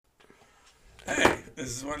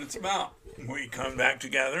This is what it's about. We come back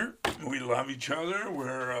together. We love each other.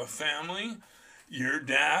 We're a family. Your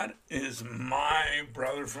dad is my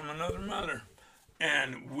brother from another mother.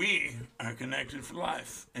 And we are connected for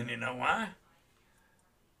life. And you know why?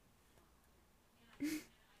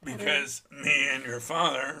 Because me and your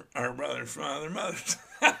father are brothers from other mothers.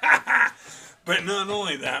 But not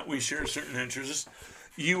only that, we share certain interests.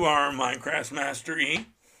 You are Minecraft Master E.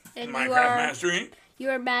 And Minecraft Master E. You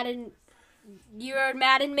are Madden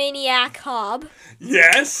Maniac Hob.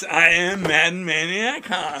 Yes, I am Madden Maniac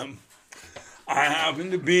Hob. I happen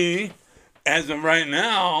to be, as of right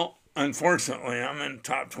now, unfortunately, I'm in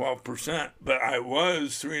top 12%, but I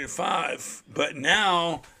was 3 to 5. But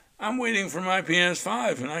now I'm waiting for my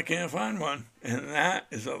PS5 and I can't find one. And that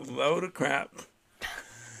is a load of crap.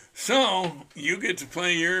 So you get to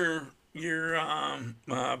play your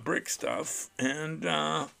brick stuff, and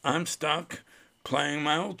I'm stuck playing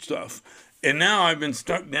my old stuff. And now I've been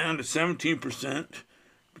stuck down to 17%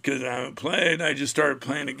 because I haven't played. I just started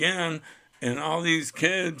playing again, and all these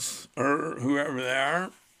kids, or whoever they are,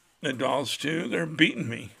 adults too, they're beating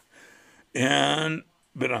me.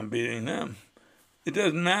 But I'm beating them. It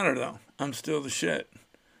doesn't matter though. I'm still the shit.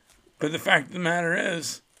 But the fact of the matter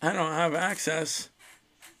is, I don't have access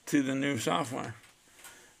to the new software.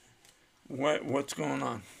 What's going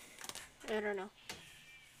on? I don't know.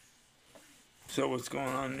 So what's going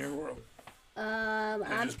on in your world?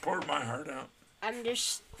 I just poured my heart out. I'm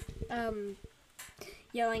just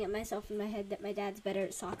yelling at myself in my head that my dad's better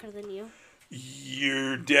at soccer than you.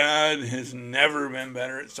 Your dad has never been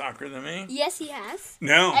better at soccer than me? Yes, he has.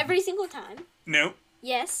 No. Every single time. Nope.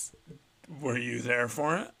 Yes. Were you there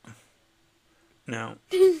for it? No.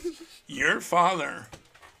 Your father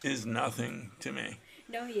is nothing to me.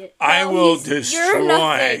 No, he is. I will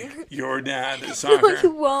destroy your dad at soccer. No,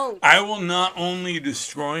 you won't. I will not only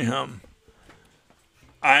destroy him,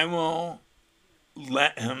 I will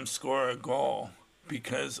let him score a goal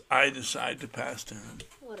because I decide to pass to him.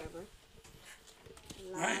 Whatever.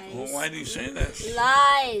 Lies. Right? Well, why do you say this?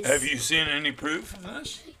 Lies. Have you seen any proof of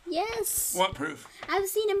this? Yes. What proof? I've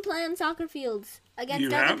seen him play on soccer fields against You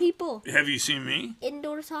other have? people. Have you seen me?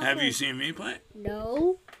 Indoor soccer. Have you seen me play?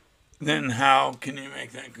 No. Then how can you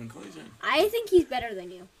make that conclusion? I think he's better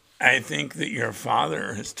than you. I think that your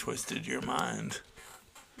father has twisted your mind.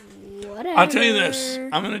 Whatever. I'll tell you this.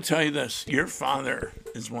 I'm going to tell you this. Your father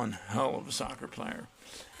is one hell of a soccer player,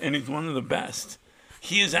 and he's one of the best.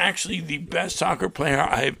 He is actually the best soccer player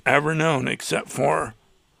I've ever known, except for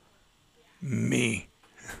me.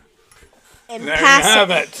 There you have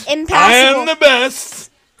it. Impossible. I am the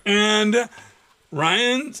best. And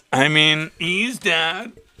E's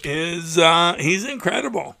dad is, he's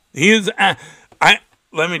incredible. He is,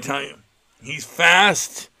 let me tell you, he's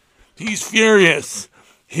fast. He's furious.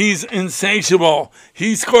 He's insatiable.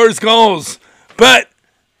 He scores goals. But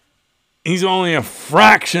he's only a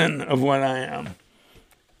fraction of what I am.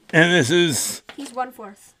 And this is... He's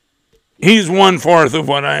 1/4. He's 1/4 of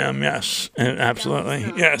what I am, yes. Absolutely.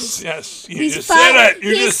 No, yes. You just said it.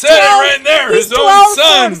 You just said it right there. His own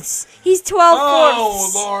son. He's 12 Oh,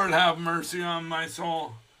 fourths. Lord, have mercy on my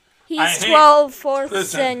soul. He's 12 fourths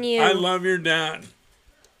listen, than you. I love your dad.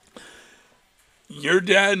 Your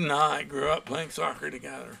dad and I grew up playing soccer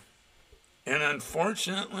together. And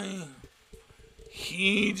unfortunately,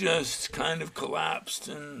 he just kind of collapsed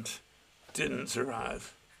and didn't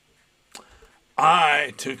survive.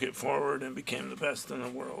 I took it forward and became the best in the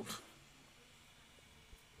world.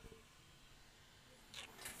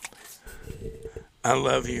 I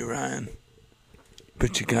love you, Ryan.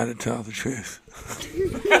 But you gotta tell the truth.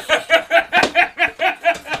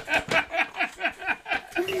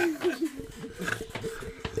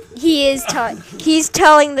 He's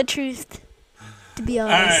telling the truth, to be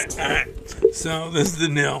honest. All right. So this is the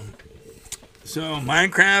deal. So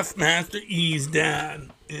Minecraft Master E's dad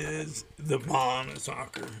is the bomb at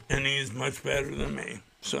soccer, and he's much better than me.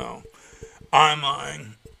 So I'm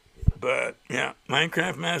lying. But yeah,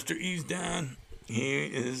 Minecraft Master E's dad, he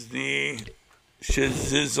is the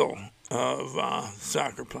shizzle of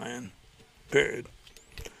soccer playing. Period.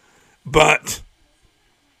 But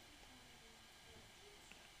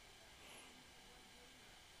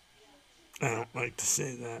I don't like to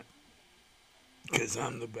say that because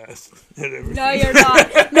I'm the best at everything. No, you're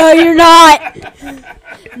not. No, you're not.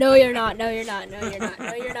 No, you're not. No, you're not. No, you're not.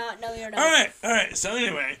 No, you're not. No, you're not. All right. So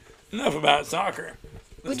anyway, enough about soccer.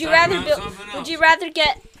 Would you rather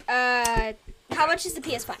get how much is the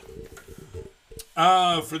PS5?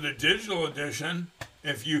 For the digital edition,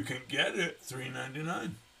 if you can get it,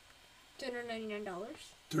 $399. $299.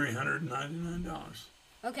 $399.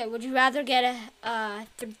 Okay, would you rather get a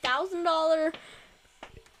 $3,000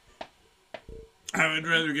 I would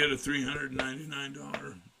rather get a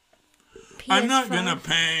 $399. PS5. I'm not gonna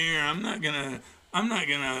pay, or I'm not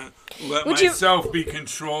gonna let Would you- myself be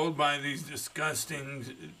controlled by these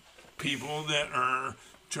disgusting people that are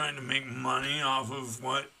trying to make money off of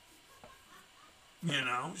what,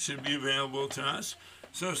 should be available to us.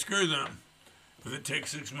 So screw them. If it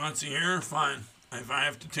takes 6 months a year, fine. If I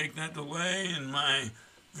have to take that delay in my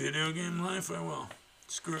video game life, I will.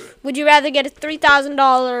 Screw it. Would you rather get a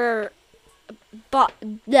 $3,000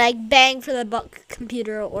 bang for the buck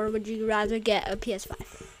computer, or would you rather get a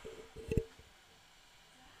PS5?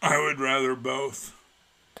 I would rather both.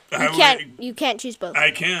 You can't choose both.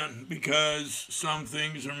 I can, because some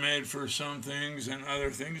things are made for some things and other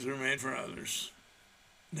things are made for others.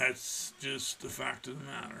 That's just the fact of the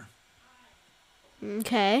matter.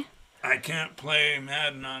 Okay. I can't play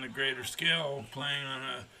Madden on a greater scale playing on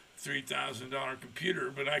a $3,000 computer,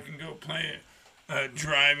 but I can go play a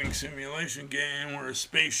driving simulation game or a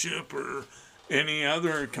spaceship or any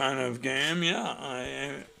other kind of game.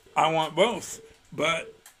 Yeah, I want both,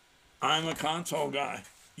 but I'm a console guy.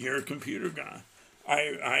 You're a computer guy.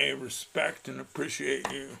 I respect and appreciate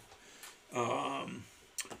you.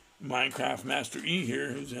 Minecraft Master E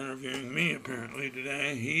here, who's interviewing me apparently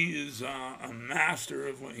today, he is a master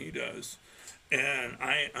of what he does. And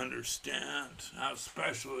I understand how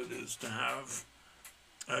special it is to have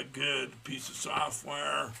a good piece of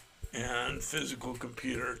software and physical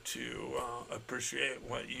computer to appreciate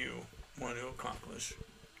what you want to accomplish.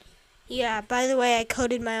 Yeah, by the way, I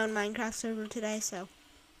coded my own Minecraft server today, so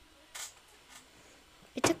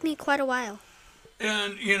it took me quite a while.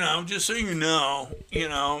 And, just so you know,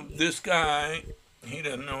 this guy, he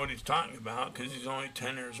doesn't know what he's talking about because he's only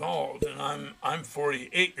 10 years old, and I'm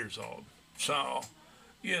 48 years old. So,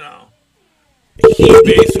 he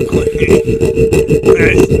basically,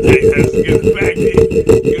 give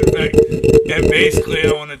it back. And basically,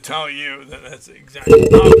 I want to tell you that that's the exact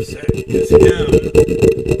opposite, because him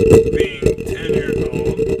being 10 years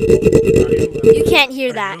old. You can't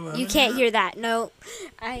hear that. You can't hear that. No.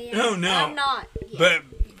 No. I'm not. But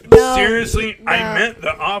No, seriously, no. I meant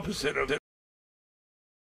the opposite of it.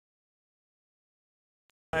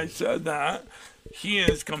 I said that. He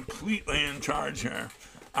is completely in charge here.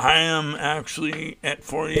 I am actually, at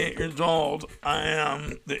 48 years old, I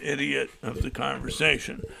am the idiot of the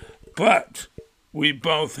conversation. But we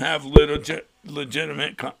both have legitimate,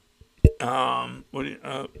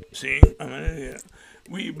 see, I'm an idiot.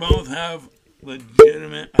 We both have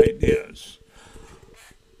legitimate ideas.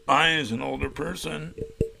 I, as an older person,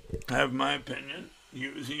 have my opinion.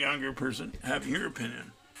 You, as a younger person, have your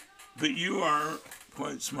opinion. But you are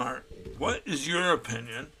quite smart. What is your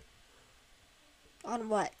opinion? On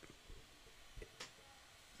what?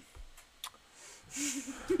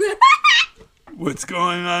 What's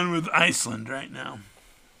going on with Iceland right now?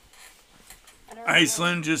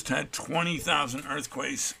 Iceland just had 20,000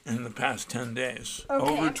 earthquakes in the past 10 days.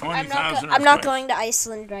 Okay, Over 20,000 earthquakes. I'm not going to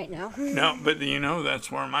Iceland right now. No, but that's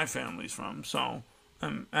where my family's from. So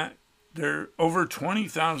there are over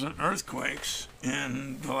 20,000 earthquakes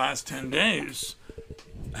in the last 10 days.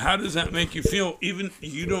 How does that make you feel? Even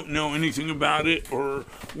you don't know anything about it or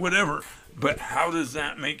whatever, but how does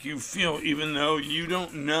that make you feel even though you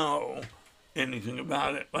don't know anything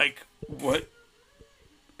about it? Like, what?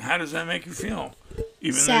 How does that make you feel?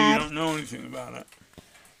 Even Sad. though you don't know anything about it.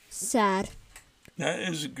 Sad.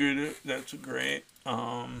 That's great. That's great.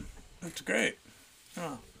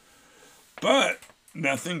 Yeah. But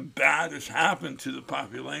nothing bad has happened to the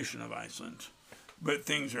population of Iceland. But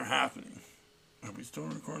things are happening. Are we still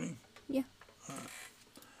recording? Yeah.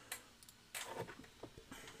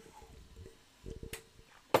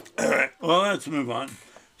 All right. Well, let's move on.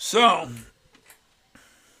 So,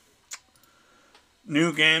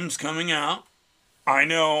 new games coming out. I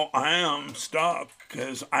know I am stuck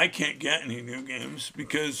because I can't get any new games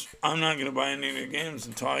because I'm not going to buy any new games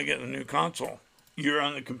until I get a new console. You're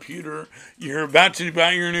on the computer. You're about to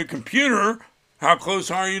buy your new computer. How close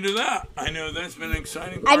are you to that? I know that's been an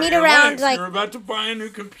exciting part I need of your around, life. like- You're about to buy a new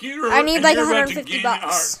computer. I need and like you're about to 150 gain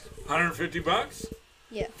bucks. $150?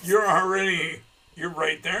 Yeah. You're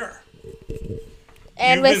right there.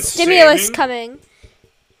 And You've with been stimulus saving? coming,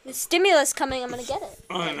 I'm gonna get it.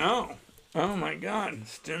 I know. Oh my God.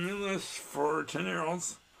 Stimulus for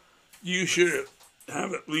 10-year-olds. You should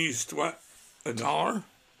have at least, what, $1?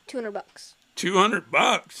 $200.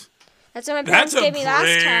 $200? That's what my That's parents a gave me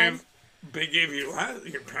last time They gave you,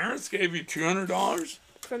 your parents gave you $200?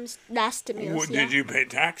 from last stimulus. Yeah. Did you pay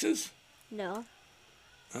taxes? No.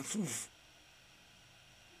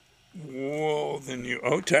 Well, then you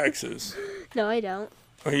owe taxes. No, I don't.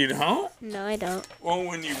 Oh, you don't? No, I don't. Well,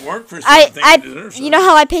 when you work for something, you deserve something. You know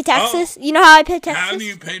how I pay taxes? You know how I pay taxes? How do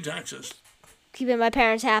you pay taxes? Keeping my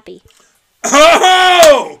parents happy.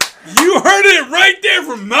 Oh! You heard it right there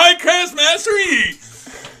from Minecraft Master E.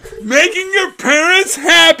 Making your parents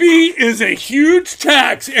happy is a huge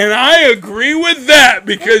tax, and I agree with that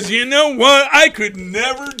because you know what? I could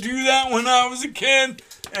never do that when I was a kid,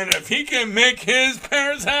 and if he can make his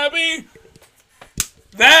parents happy,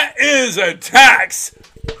 that is a tax.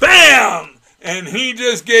 Bam! And he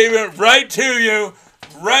just gave it right to you,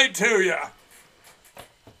 right to you.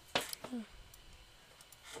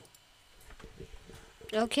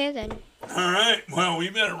 Okay, then. All right, well, we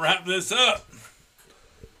better wrap this up.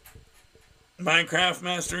 Minecraft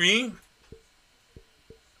Master E,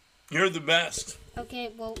 you're the best.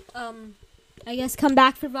 Okay, well, I guess come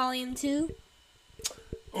back for volume 2.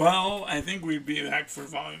 Well, I think we'd be back for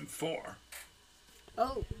volume 4.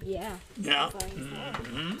 Oh, yeah. Yeah. Volume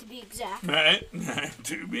 4, to be exact. Right?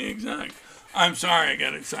 To be exact. I'm sorry I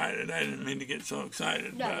got excited. I didn't mean to get so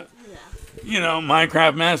excited. No, But, you know,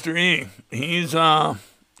 Minecraft Master E, he's a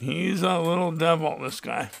little devil, this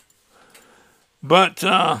guy. But,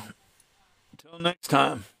 till next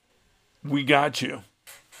time, we got you.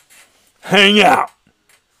 Hang out.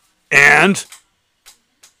 And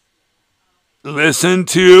listen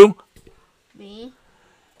to me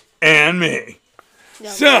and me. No.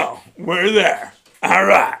 So, we're there. All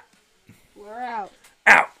right.